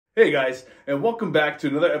Hey guys, and welcome back to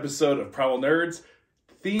another episode of Primal Nerds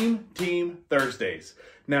Theme Team Thursdays.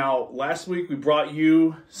 Now, last week we brought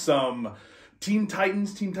you some Teen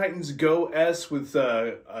Titans Go S with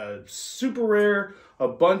a super rare, a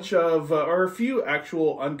bunch of, or a few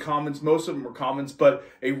actual uncommons. Most of them were commons, but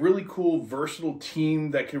a really cool, versatile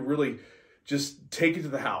team that could really just take it to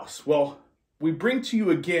the house. Well, we bring to you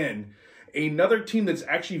again another team that's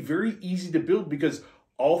actually very easy to build because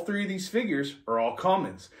all three of these figures are all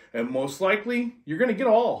commons, and most likely you're going to get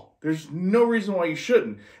all. There's no reason why you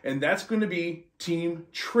shouldn't, and that's going to be Team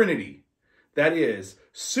Trinity. That is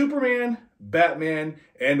Superman, Batman,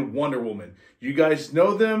 and Wonder Woman. You guys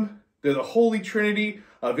know them. They're the Holy Trinity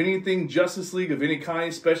of anything Justice League of any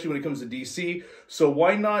kind, especially when it comes to DC. So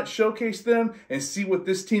why not showcase them and see what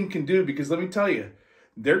this team can do? Because let me tell you,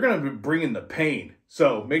 they're going to be bringing the pain.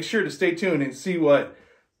 So make sure to stay tuned and see what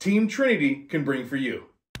Team Trinity can bring for you.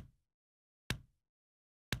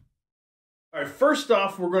 All right, first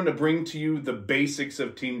off, we're going to bring to you the basics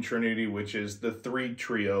of Team Trinity, which is the three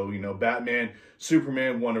trio, Batman,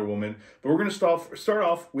 Superman, Wonder Woman. But we're going to start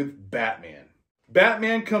off with Batman.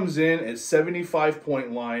 Batman comes in at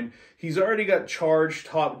 75-point line. He's already got charged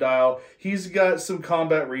top dial. He's got some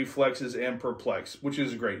combat reflexes and perplex, which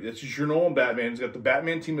is great. That's just your normal Batman. He's got the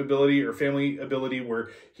Batman team ability or family ability where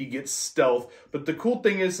he gets stealth. But the cool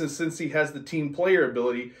thing is, since he has the team player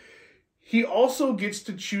ability, he also gets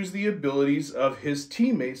to choose the abilities of his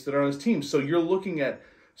teammates that are on his team. So you're looking at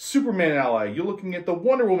Superman ally, you're looking at the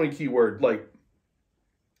Wonder Woman keyword,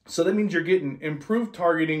 so that means you're getting improved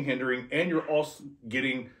targeting, hindering, and you're also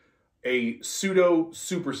getting a pseudo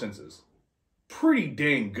super senses. Pretty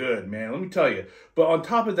dang good, man, let me tell you. But on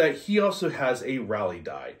top of that, he also has a rally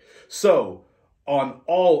die. So on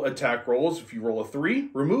all attack rolls, if you roll a 3,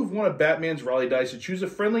 remove one of Batman's rally dice to choose a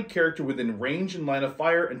friendly character within range and line of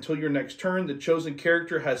fire until your next turn. The chosen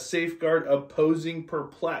character has safeguard opposing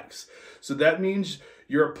perplex. So that means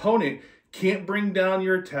your opponent can't bring down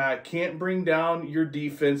your attack, can't bring down your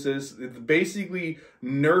defenses. It's basically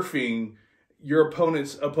nerfing your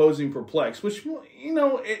opponent's opposing perplex, which,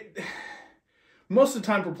 most of the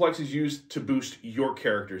time perplex is used to boost your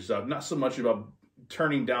characters up, not so much about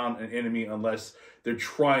turning down an enemy unless they're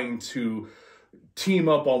trying to team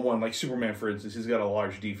up on one, like Superman, for instance. He's got a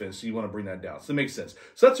large defense, so you want to bring that down. So it makes sense.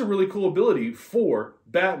 So that's a really cool ability for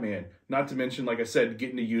Batman, not to mention, like I said,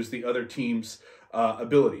 getting to use the other team's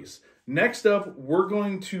abilities. Next up, we're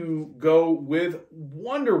going to go with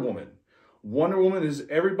Wonder Woman. Wonder Woman is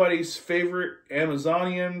everybody's favorite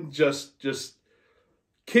Amazonian, just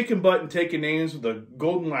kicking butt and taking names with a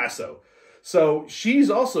golden lasso. So she's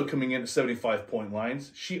also coming in at 75-point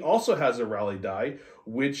lines. She also has a rally die,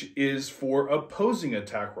 which is for opposing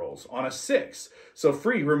attack rolls on a 6. So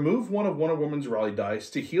free, remove one of Wonder Woman's rally dice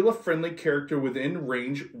to heal a friendly character within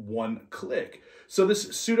range 1 click. So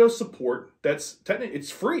this pseudo support,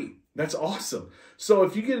 it's free. That's awesome. So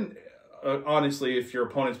if you can, honestly, if your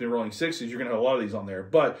opponent's been rolling 6s, you're going to have a lot of these on there.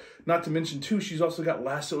 But not to mention, too, she's also got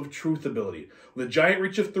Lasso of Truth ability. With a giant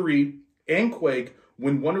reach of 3 and Quake,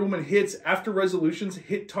 when Wonder Woman hits after resolutions,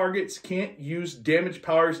 hit targets can't use damage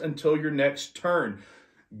powers until your next turn.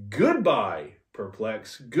 Goodbye,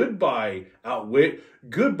 Perplex. Goodbye, Outwit.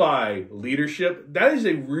 Goodbye, Leadership. That is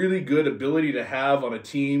a really good ability to have on a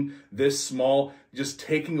team this small, just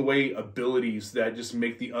taking away abilities that just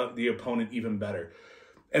make the opponent even better.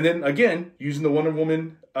 And then, again, using the Wonder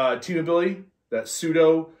Woman team ability, that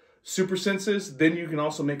pseudo super senses, then you can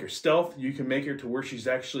also make her stealth. You can make her to where she's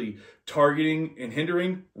actually targeting and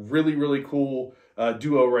hindering. Really, really cool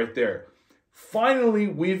duo right there. Finally,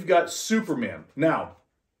 we've got Superman. Now,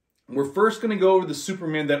 we're first going to go over the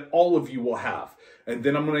Superman that all of you will have. And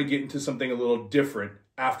then I'm going to get into something a little different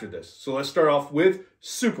after this. So let's start off with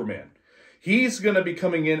Superman. He's going to be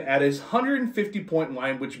coming in at his 150-point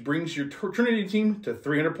line, which brings your Trinity team to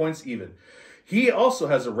 300 points even. He also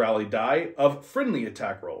has a rally die of friendly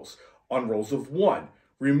attack rolls. On rolls of 1,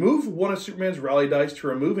 remove one of Superman's rally dice to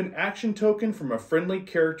remove an action token from a friendly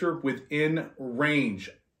character within range.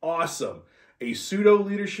 Awesome. A pseudo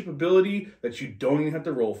leadership ability that you don't even have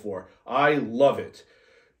to roll for. I love it.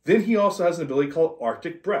 Then he also has an ability called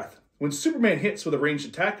Arctic Breath. When Superman hits with a ranged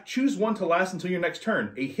attack, choose one to last until your next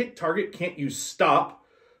turn. A hit target can't use stop,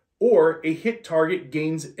 or a hit target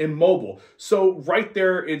gains immobile. So right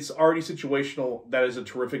there, it's already situational. That is a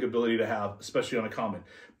terrific ability to have, especially on a common.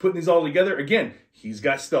 Putting these all together, again, he's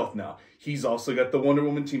got stealth now. He's also got the Wonder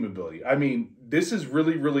Woman team ability. I mean, this is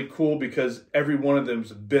really, really cool because every one of them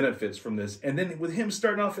benefits from this. And then with him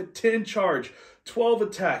starting off at 10 charge, 12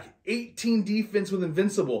 attack, 18 defense with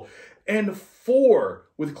Invincible, and 4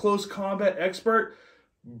 with Close Combat Expert,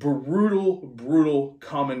 brutal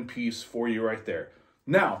common piece for you right there.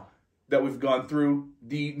 Now that we've gone through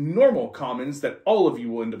the normal commons that all of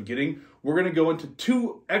you will end up getting, we're going to go into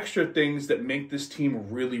 2 extra things that make this team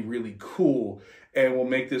really cool and will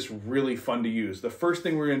make this really fun to use. The first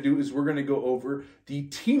thing we're going to do is we're going to go over the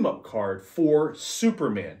team up card for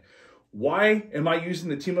Superman. Why am I using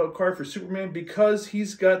the team up card for Superman? Because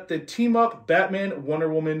he's got the team up Batman,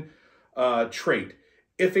 Wonder Woman trait.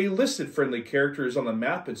 If a listed friendly character is on the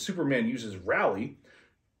map and Superman uses Rally,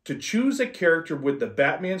 to choose a character with the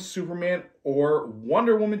Batman, Superman, or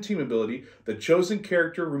Wonder Woman team ability, the chosen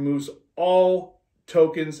character removes all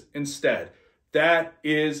tokens instead. That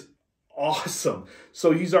is awesome.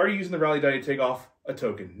 So he's already using the Rally die to take off a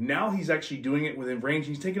token. Now he's actually doing it within range.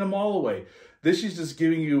 He's taking them all away. This is just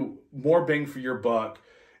giving you more bang for your buck,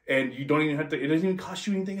 and you don't even have to, it doesn't even cost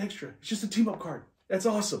you anything extra. It's just a team up card. That's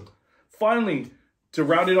awesome. Finally, to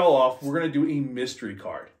round it all off, we're going to do a mystery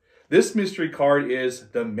card. This mystery card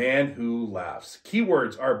is The Man Who Laughs.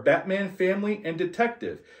 Keywords are Batman, Family, and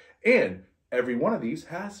Detective. And every one of these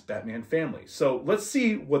has Batman Family. So let's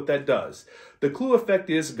see what that does. The clue effect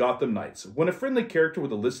is Gotham Knights. When a friendly character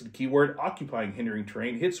with a listed keyword occupying hindering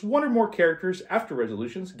terrain hits 1 or more characters after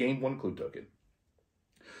resolutions, gain 1 clue token.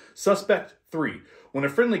 Suspect 3. When a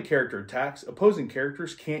friendly character attacks, opposing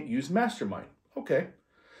characters can't use Mastermind. Okay.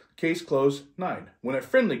 Case closed 9. When a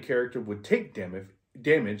friendly character would take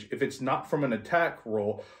damage if it's not from an attack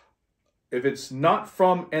roll. If it's not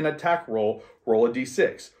from an attack roll, roll a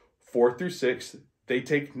d6. 4 through 6, they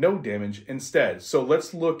take no damage instead. So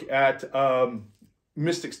let's look at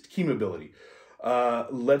Mystic's team ability.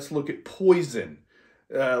 Let's look at Poison.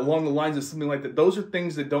 Along the lines of something like that. Those are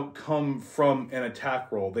things that don't come from an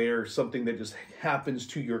attack roll. They are something that just happens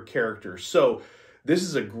to your character. So this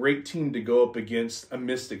is a great team to go up against a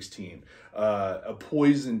Mystics team, a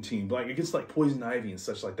Poison team, like against like Poison Ivy and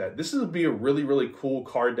such like that. This would be a really cool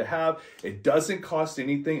card to have. It doesn't cost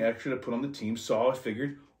anything extra to put on the team, so I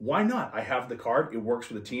figured, why not? I have the card. It works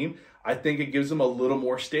for the team. I think it gives them a little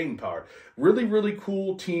more staying power. Really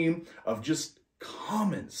cool team of just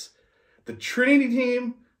commons. The Trinity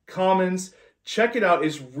team, commons. Check it out.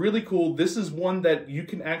 It's really cool. This is one that you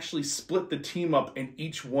can actually split the team up and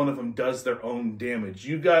each one of them does their own damage.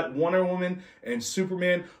 You got Wonder Woman and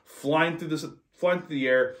Superman flying through the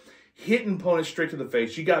air, hitting opponents straight to the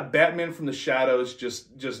face. You got Batman from the shadows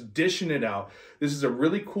just dishing it out. This is a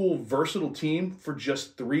really cool, versatile team for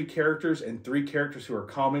just 3 characters and 3 characters who are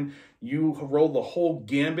common. You roll the whole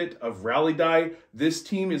gambit of Rally die. This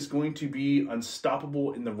team is going to be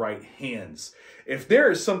unstoppable in the right hands. If there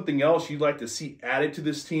is something else you'd like to see added to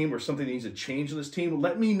this team or something that needs to change in this team,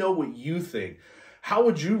 let me know what you think. How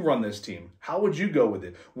would you run this team? How would you go with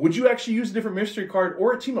it? Would you actually use a different mystery card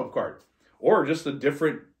or a team-up card? Or just a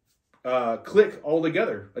different click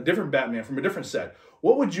altogether, a different Batman from a different set?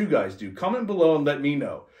 What would you guys do? Comment below and let me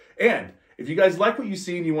know. And if you guys like what you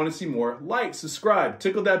see and you want to see more, like, subscribe,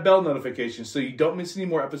 tickle that bell notification so you don't miss any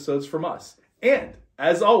more episodes from us. And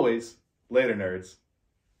as always, later nerds.